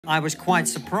I was quite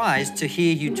surprised to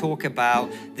hear you talk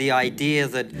about the idea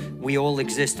that we all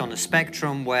exist on a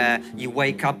spectrum where you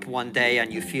wake up one day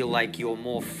and you feel like you're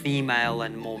more female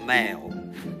and more male.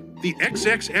 The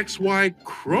XXXY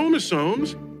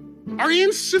chromosomes are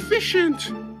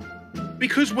insufficient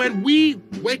because when we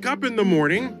wake up in the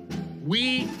morning,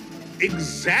 we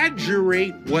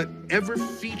exaggerate whatever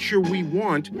feature we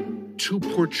want to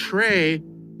portray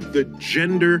the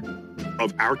gender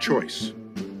of our choice.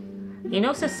 You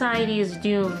know, society is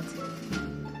doomed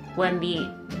when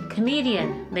the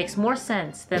comedian makes more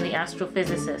sense than the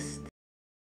astrophysicist.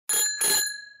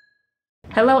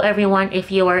 Hello everyone, if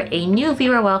you are a new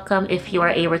viewer, welcome. If you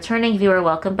are a returning viewer,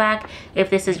 welcome back. If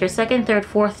this is your second, third,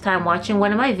 fourth time watching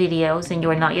one of my videos and you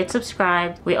are not yet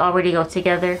subscribed, we already go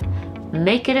together.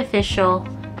 Make it official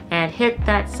and hit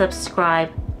that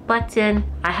subscribe button.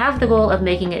 I have the goal of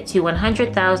making it to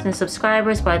 100,000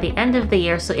 subscribers by the end of the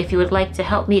year, so if you would like to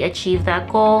help me achieve that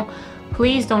goal,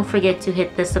 please don't forget to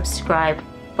hit the subscribe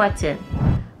button.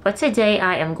 But today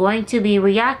I am going to be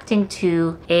reacting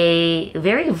to a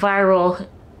very viral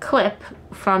clip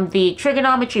from the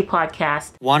Triggernometry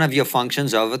podcast. One of your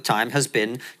functions over time has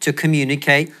been to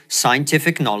communicate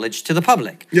scientific knowledge to the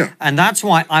public. Yeah. And that's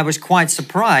why I was quite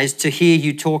surprised to hear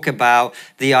you talk about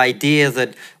the idea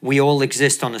that we all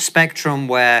exist on a spectrum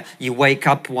where you wake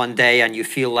up one day and you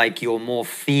feel like you're more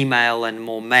female and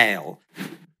more male.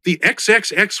 The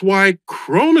XXXY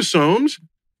chromosomes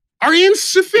are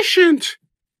insufficient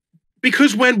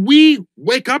because when we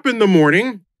wake up in the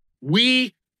morning,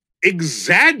 we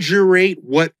exaggerate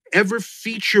whatever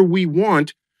feature we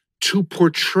want to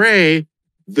portray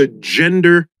the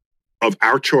gender of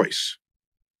our choice.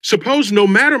 Suppose no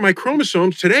matter my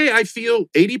chromosomes, today I feel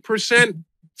 80%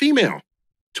 female,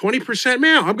 20%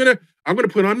 male. I'm gonna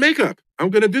put on makeup. I'm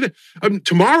gonna do that.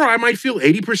 Tomorrow I might feel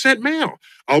 80% male.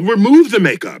 I'll remove the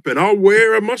makeup and I'll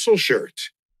wear a muscle shirt.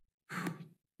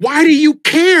 Why do you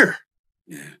care?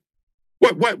 Yeah.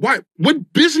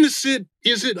 What business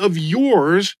is it of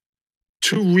yours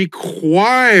to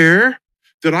require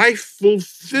that I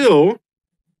fulfill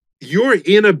your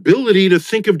inability to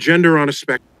think of gender on a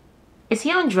spectrum? Is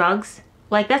he on drugs?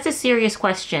 Like, that's a serious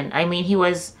question. I mean, he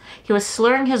was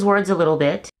slurring his words a little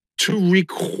bit. To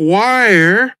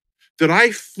require that I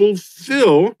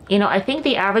fulfill. You know, I think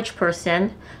the average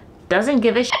person doesn't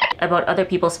give a shit about other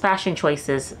people's fashion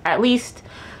choices. At least,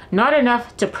 not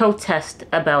enough to protest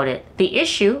about it. The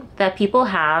issue that people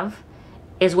have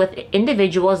is with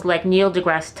individuals like Neil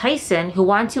Degrasse Tyson who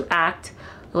want to act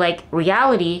like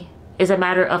reality is a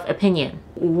matter of opinion.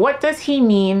 What does he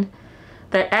mean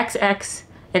that XX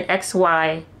and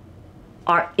XY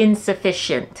are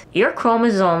insufficient? Your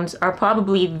chromosomes are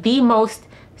probably the most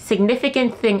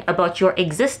significant thing about your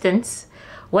existence,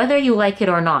 whether you like it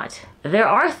or not. There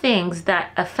are things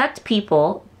that affect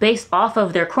people based off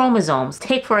of their chromosomes.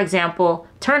 Take, for example,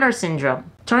 Turner syndrome.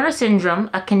 Turner syndrome,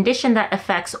 a condition that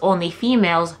affects only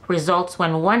females, results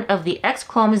when one of the X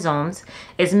chromosomes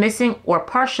is missing or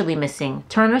partially missing.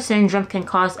 Turner syndrome can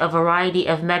cause a variety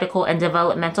of medical and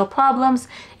developmental problems,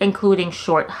 including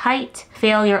short height,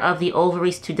 failure of the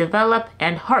ovaries to develop,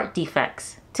 and heart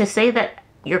defects. To say that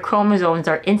your chromosomes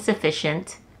are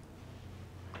insufficient,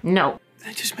 no.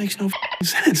 That just makes no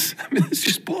sense. I mean, it's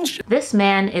just bullshit. This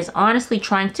man is honestly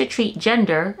trying to treat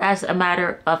gender as a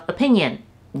matter of opinion.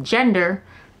 Gender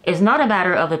is not a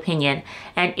matter of opinion.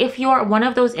 And if you're one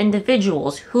of those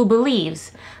individuals who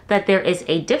believes that there is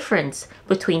a difference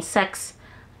between sex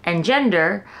and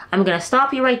gender, I'm going to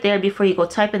stop you right there before you go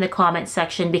type in the comment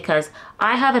section, because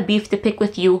I have a beef to pick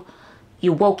with you,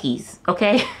 you wokies,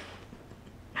 okay?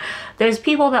 There's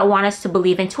people that want us to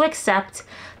believe and to accept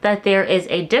that there is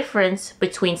a difference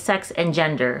between sex and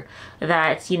gender.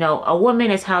 That, you know, a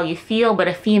woman is how you feel, but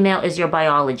a female is your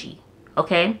biology,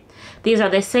 okay? These are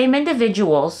the same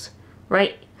individuals,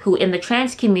 right, who in the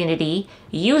trans community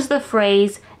use the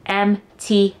phrase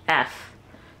MTF,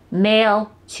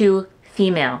 male to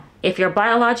female. If your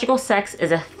biological sex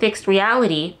is a fixed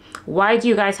reality, why do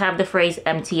you guys have the phrase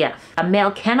MTF? A male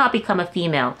cannot become a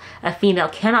female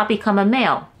cannot become a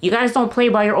male. You guys don't play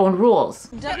by your own rules.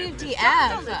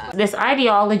 WTF? This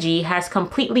ideology has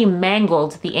completely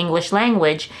mangled the English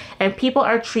language, and people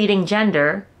are treating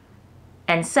gender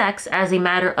and sex as a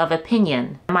matter of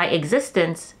opinion. My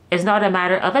existence is not a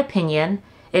matter of opinion,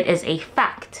 it is a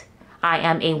fact. I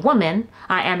am a woman,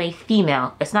 I am a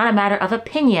female. It's not a matter of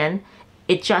opinion,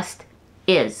 it just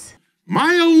is.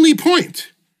 My only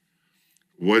point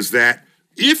was that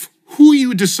if who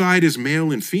you decide is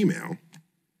male and female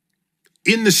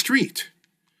in the street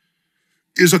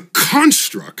is a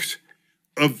construct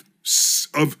of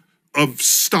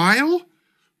style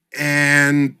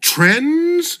and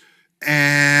trends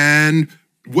and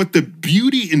what the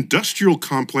beauty industrial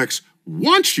complex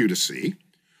wants you to see,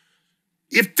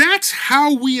 if that's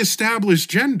how we establish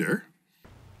gender...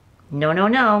 No, no,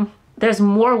 no. There's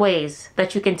more ways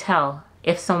that you can tell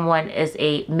if someone is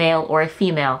a male or a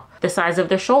female. The size of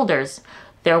their shoulders,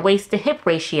 their waist to hip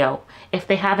ratio, if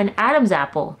they have an Adam's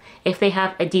apple, if they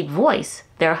have a deep voice,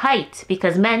 their height,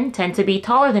 because men tend to be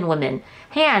taller than women,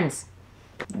 hands,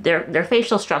 their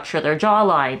facial structure, their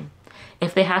jawline,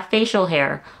 if they have facial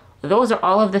hair. Those are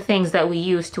all of the things that we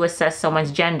use to assess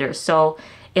someone's gender. So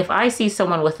if I see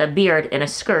someone with a beard and a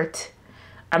skirt,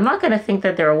 I'm not going to think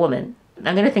that they're a woman.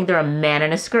 I'm going to think they're a man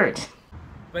in a skirt.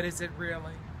 But is it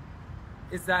really?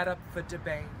 Is that up for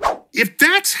debate? If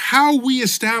that's how we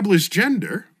establish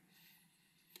gender,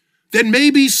 then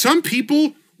maybe some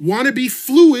people want to be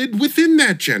fluid within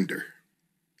that gender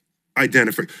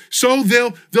identify. So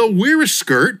they'll wear a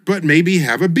skirt, but maybe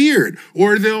have a beard,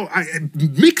 or they'll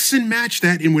mix and match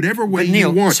that in whatever way Neil,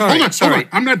 you want. Sorry. Hold on.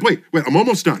 I'm not. Wait. I'm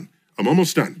almost done.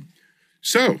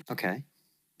 So, okay,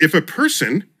 if a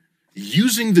person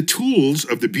using the tools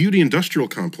of the beauty industrial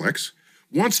complex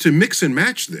wants to mix and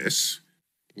match this,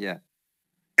 yeah,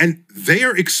 and they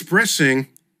are expressing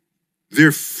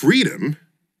their freedom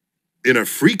in a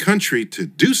free country to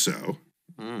do so,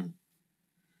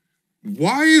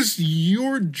 why is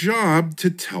your job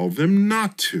to tell them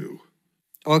not to?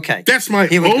 Okay. That's my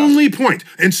only point.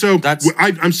 And so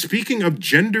I'm speaking of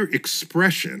gender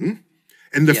expression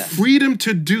and the freedom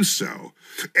to do so.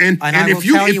 And if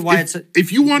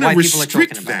you want to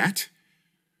restrict that,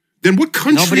 then what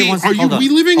country are we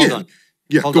living in?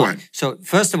 Yeah, go ahead. So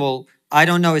first of all, I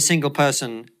don't know a single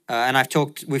person, and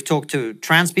we've talked to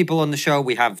trans people on the show.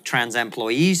 We have trans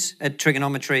employees at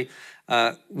Triggernometry.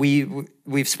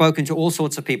 We've spoken to all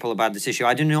sorts of people about this issue.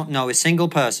 I do not know a single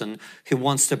person who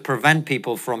wants to prevent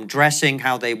people from dressing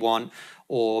how they want,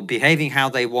 or behaving how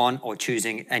they want, or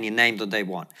choosing any name that they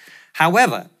want.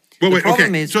 However, the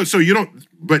problem is... So you don't...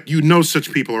 But you know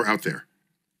such people are out there.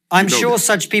 I'm sure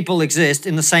such people exist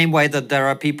in the same way that there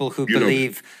are people who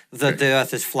believe that the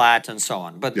earth is flat and so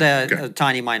on. But they're a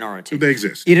tiny minority. They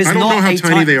exist. It is I don't know how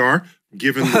tiny they are,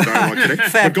 given the dialogue today.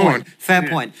 Fair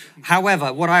point.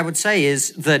 However, what I would say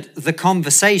is that the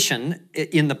conversation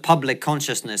in the public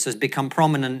consciousness has become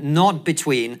prominent not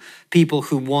between people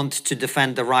who want to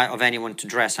defend the right of anyone to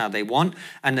dress how they want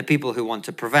and the people who want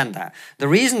to prevent that. The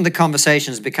reason the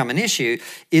conversation has become an issue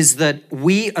is that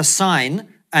we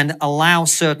assign and allow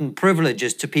certain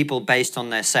privileges to people based on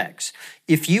their sex.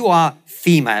 If you are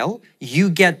female, you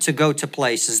get to go to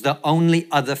places that only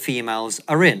other females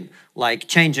are in, like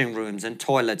changing rooms and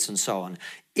toilets and so on.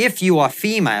 If you are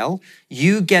female,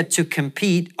 you get to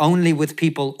compete only with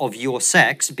people of your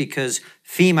sex because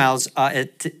females are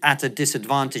at a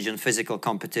disadvantage in physical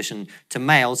competition to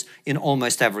males in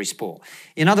almost every sport.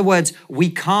 In other words, we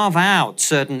carve out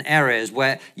certain areas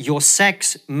where your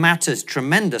sex matters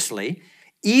tremendously,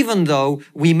 even though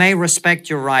we may respect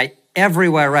your right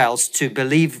everywhere else to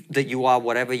believe that you are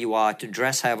whatever you are, to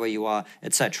dress however you are,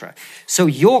 etc. So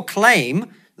your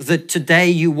claim that today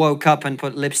you woke up and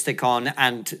put lipstick on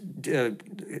and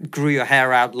grew your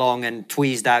hair out long and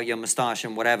tweezed out your mustache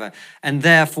and whatever, and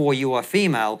therefore you are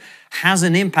female, has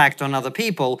an impact on other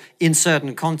people in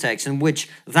certain contexts in which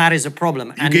that is a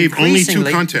problem. You gave only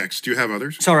 2 contexts. Do you have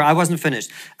others? Sorry, I wasn't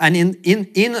finished. And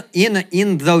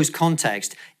in those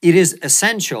contexts, it is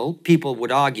essential, people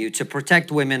would argue, to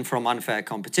protect women from unfair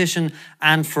competition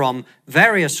and from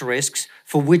various risks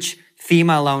for which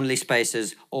female-only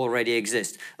spaces already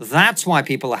exist. That's why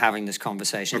people are having this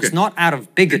conversation. Okay. It's not out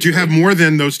of bigotry. Do you have more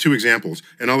than those 2 examples?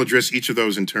 And I'll address each of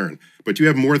those in turn. But do you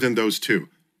have more than those 2?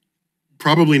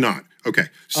 Probably not. Okay,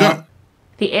 so...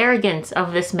 the arrogance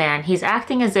of this man, he's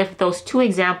acting as if those 2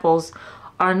 examples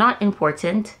are not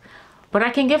important, but I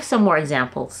can give some more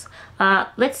examples.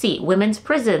 Let's see, women's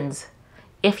prisons.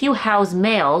 If you house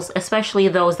males, especially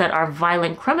those that are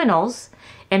violent criminals,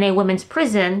 in a women's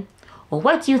prison, well,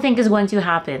 what do you think is going to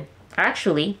happen?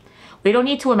 Actually, we don't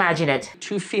need to imagine it.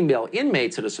 2 female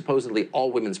inmates at a supposedly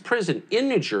all-women's prison in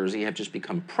New Jersey have just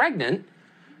become pregnant.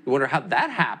 You wonder how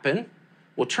that happened.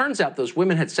 Well, it turns out those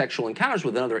women had sexual encounters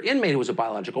with another inmate who was a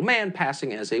biological man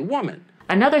passing as a woman.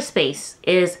 Another space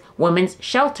is women's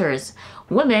shelters.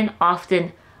 Women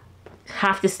often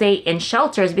have to stay in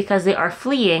shelters because they are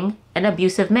fleeing an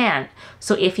abusive man.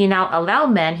 So if you now allow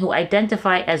men who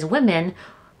identify as women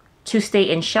to stay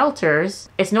in shelters,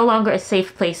 it's no longer a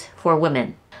safe place for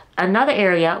women. Another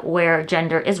area where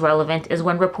gender is relevant is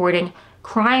when reporting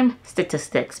crime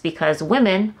statistics, because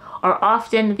women are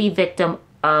often the victim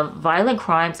of violent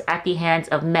crimes at the hands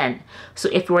of men. So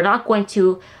if we're not going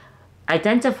to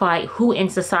identify who in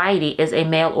society is a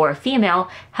male or a female,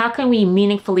 how can we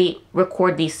meaningfully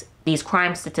record these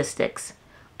crime statistics?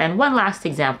 And one last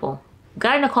example,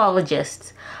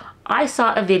 gynecologists. I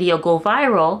saw a video go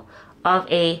viral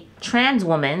of a trans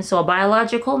woman, so a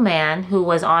biological man who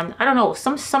was on, I don't know,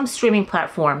 some streaming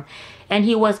platform, and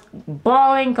he was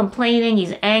bawling, complaining,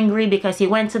 he's angry because he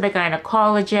went to the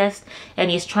gynecologist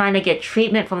and he's trying to get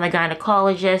treatment from the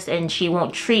gynecologist and she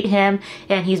won't treat him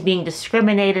and he's being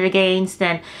discriminated against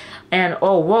and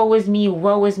oh, woe is me,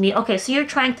 woe is me. Okay, so you're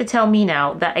trying to tell me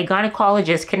now that a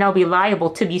gynecologist can now be liable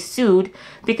to be sued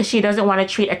because she doesn't want to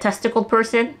treat a testicle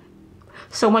person?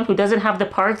 Someone who doesn't have the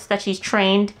parts that she's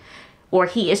trained or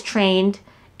he is trained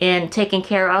in taking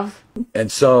care of?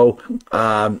 And so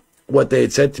what they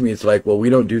had said to me is like, well, we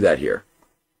don't do that here.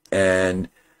 And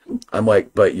I'm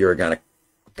like, but you're a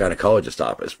gynecologist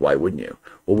office. Why wouldn't you?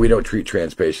 Well, we don't treat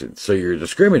trans patients. So you're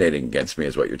discriminating against me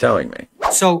is what you're telling me.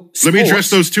 So let me address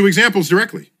those two examples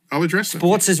directly. I'll address them.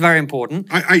 Sports is very important.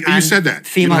 You said that.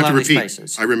 Female-only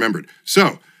spaces. I remembered.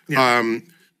 So,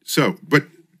 but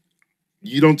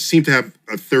you don't seem to have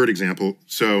a third example.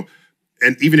 So,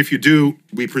 and even if you do,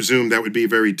 we presume that would be a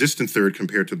very distant third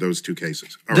compared to those two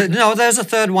cases. Right. No, there's a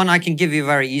third one I can give you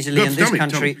very easily. In this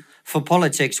country, for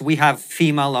politics, we have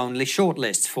female-only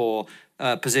shortlists for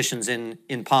positions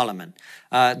in Parliament.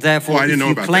 Therefore, I didn't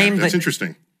know about that. That's that,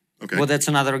 interesting. Okay. Well, that's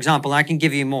another example. I can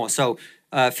give you more. So,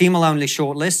 female-only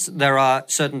shortlists, there are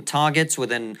certain targets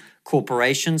within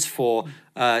corporations for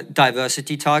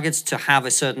diversity targets to have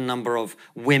a certain number of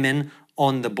women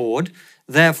on the board.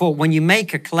 Therefore, when you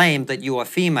make a claim that you are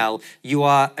female, you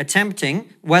are attempting,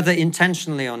 whether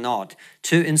intentionally or not,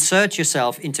 to insert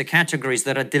yourself into categories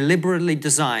that are deliberately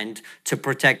designed to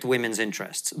protect women's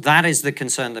interests. That is the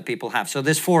concern that people have. So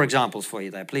there's 4 examples for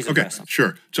you there. Please address them.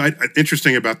 Sure. So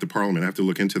interesting about the Parliament. I have to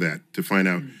look into that to find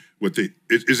out what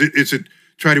is it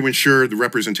try to ensure the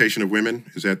representation of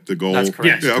women? Is that the goal? That's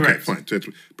correct. Yeah, okay, correct. Fine. So it's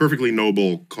a perfectly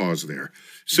noble cause there.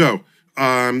 So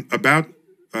about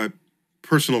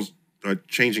personal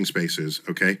changing spaces,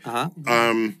 okay?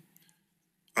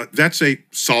 That's a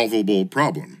solvable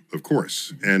problem, of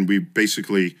course. And we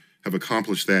basically have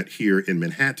accomplished that here in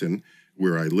Manhattan,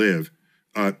 where I live.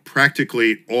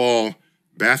 Practically all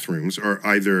bathrooms are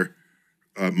either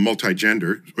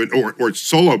multi-gender or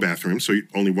solo bathrooms, so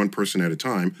only one person at a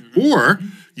time, or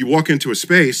you walk into a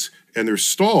space and there's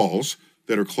stalls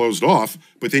that are closed off,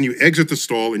 but then you exit the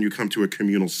stall and you come to a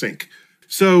communal sink.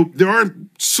 So there are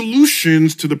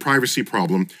solutions to the privacy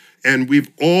problem, and we've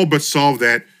all but solved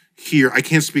that here. I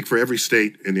can't speak for every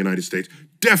state in the United States.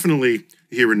 Definitely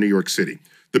here in New York City.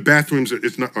 The bathrooms,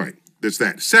 it's not, all right, there's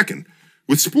that. Second,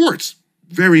 with sports,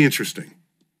 very interesting.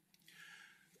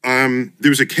 There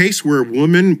was a case where a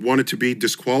woman wanted to be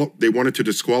they wanted to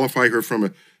disqualify her from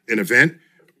an event.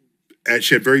 And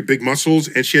she had very big muscles,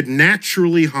 and she had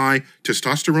naturally high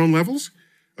testosterone levels,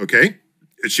 okay?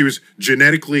 And she was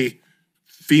genetically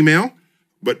female,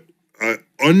 but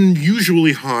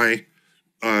unusually high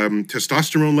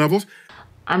testosterone levels.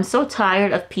 I'm so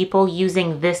tired of people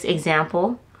using this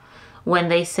example when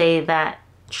they say that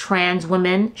trans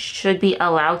women should be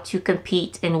allowed to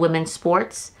compete in women's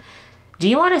sports. Do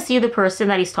you want to see the person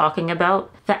that he's talking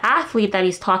about? The athlete that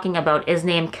he's talking about is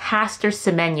named Caster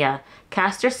Semenya.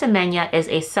 Caster Semenya is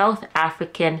a South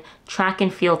African track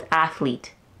and field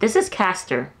athlete. This is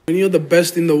Caster. When you're the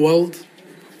best in the world,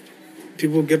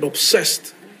 people get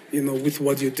obsessed, with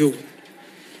what you do.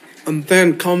 And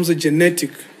then comes a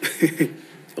genetic.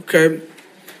 Okay,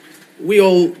 we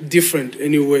all different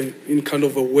anyway, in kind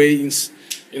of a way,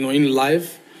 in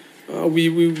life.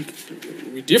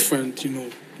 We different,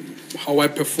 how I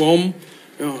perform,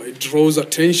 it draws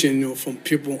attention, from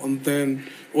people. And then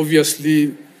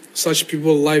obviously such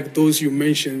people like those you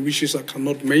mentioned, which I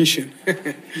cannot mention,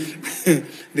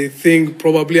 they think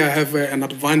probably I have an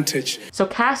advantage. So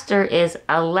Caster is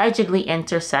allegedly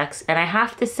intersex, and I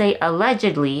have to say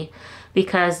allegedly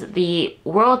because the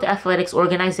World Athletics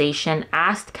Organization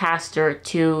asked Caster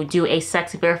to do a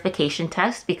sex verification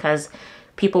test because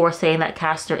people were saying that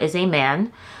Caster is a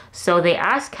man. So they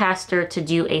asked Caster to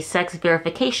do a sex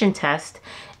verification test,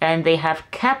 and they have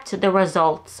kept the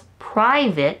results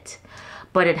private,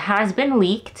 but it has been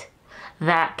leaked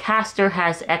that Caster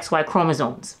has XY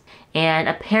chromosomes. And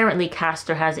apparently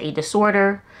Caster has a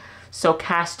disorder, so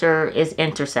Caster is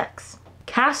intersex.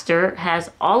 Caster has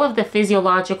all of the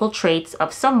physiological traits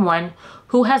of someone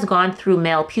who has gone through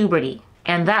male puberty,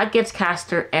 and that gives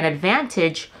Caster an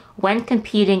advantage when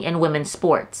competing in women's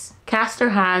sports.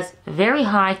 Caster has very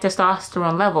high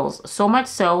testosterone levels, so much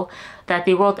so that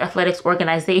the World Athletics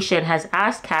Organization has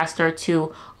asked Caster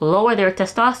to lower their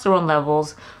testosterone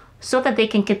levels so that they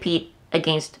can compete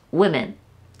against women.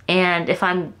 And if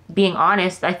I'm being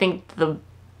honest, I think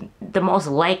the most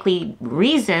likely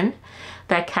reason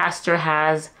that Castor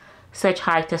has such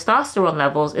high testosterone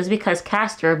levels is because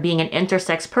Castor, being an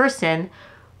intersex person,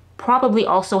 probably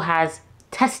also has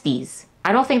testes.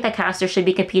 I don't think that Castor should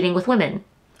be competing with women.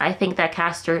 I think that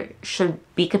Castor should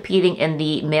be competing in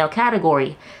the male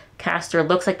category. Castor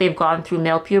looks like they've gone through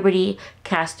male puberty.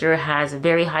 Castor has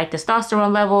very high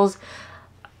testosterone levels.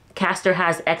 Castor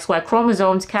has XY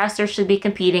chromosomes. Castor should be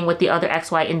competing with the other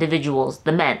XY individuals,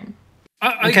 the men.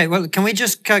 Okay, well, can we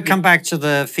just come back to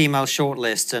the female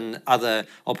shortlist and other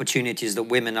opportunities that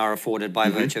women are afforded by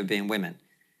virtue of being women,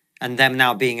 and them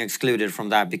now being excluded from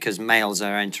that because males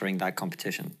are entering that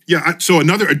competition? Yeah, so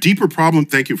a deeper problem,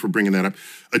 thank you for bringing that up.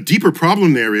 A deeper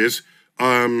problem there is,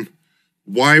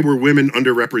 why were women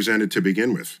underrepresented to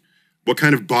begin with? What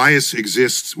kind of bias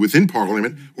exists within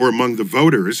Parliament or among the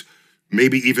voters,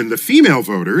 maybe even the female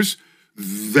voters,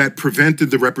 that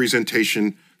prevented the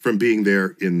representation from being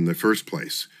there in the first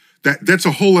place? That's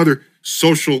a whole other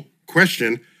social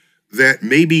question that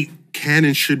maybe can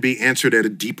and should be answered at a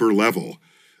deeper level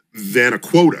than a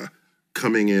quota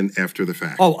coming in after the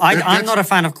fact. Oh, I'm not a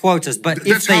fan of quotas, but if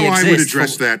they exist... That's how I would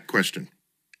address that question.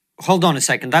 Hold on a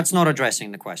second. That's not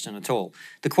addressing the question at all.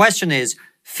 The question is,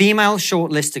 female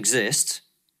shortlist exists.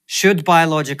 Should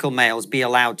biological males be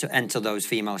allowed to enter those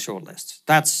female shortlists?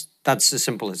 That's as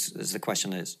simple as the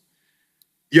question is.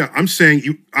 Yeah, I'm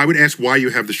saying I would ask why you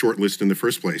have the short list in the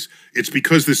first place. It's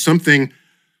because there's something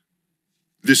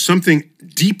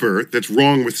deeper that's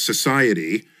wrong with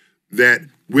society, that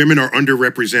women are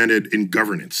underrepresented in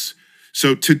governance.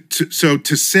 So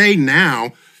to say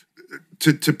now,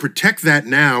 to protect that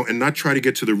now and not try to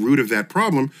get to the root of that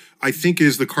problem, I think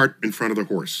is the cart in front of the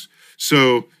horse.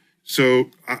 So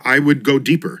I would go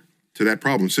deeper to that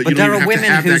problem. So you don't even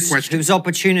have to have that question. Whose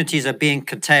opportunities are being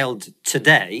curtailed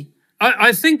today.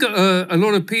 I think a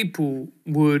lot of people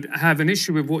would have an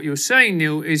issue with what you're saying,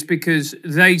 Neil, is because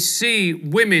they see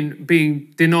women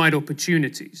being denied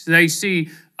opportunities. They see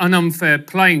an unfair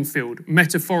playing field,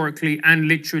 metaphorically and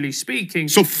literally speaking.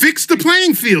 So fix the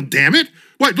playing field, damn it.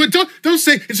 What? Don't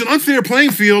say it's an unfair playing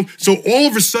field, so all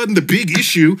of a sudden the big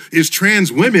issue is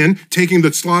trans women taking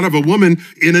the slot of a woman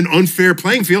in an unfair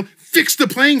playing field. Fix the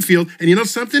playing field. And you know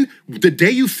something? The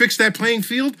day you fix that playing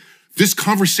field, this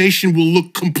conversation will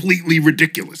look completely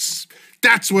ridiculous.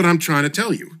 That's what I'm trying to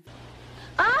tell you.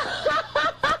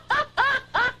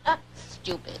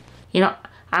 Stupid. You know,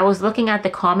 I was looking at the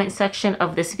comment section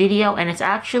of this video, and it's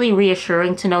actually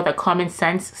reassuring to know that common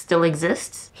sense still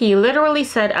exists. He literally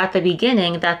said at the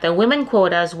beginning that the women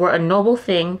quotas were a noble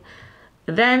thing.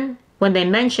 Then, when they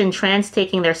mentioned trans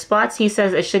taking their spots, he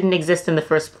says it shouldn't exist in the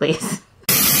first place.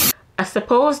 A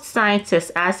supposed scientist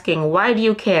asking, "Why do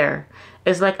you care?"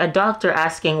 is like a doctor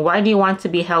asking, "Why do you want to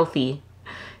be healthy?"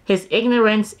 His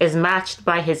ignorance is matched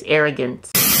by his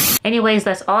arrogance. Anyways,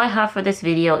 that's all I have for this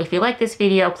video. If you like this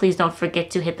video, please don't forget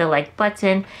to hit the like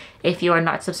button. If you are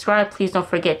not subscribed, please don't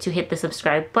forget to hit the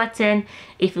subscribe button.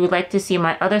 If you would like to see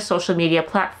my other social media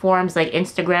platforms like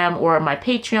Instagram or my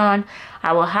Patreon,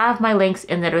 I will have my links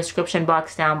in the description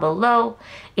box down below.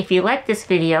 If you like this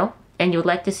video and you would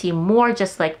like to see more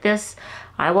just like this,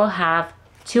 I will have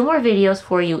 2 more videos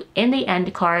for you in the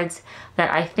end cards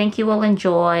that I think you will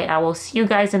enjoy. I will see you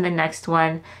guys in the next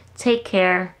one. Take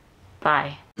care.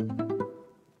 Bye.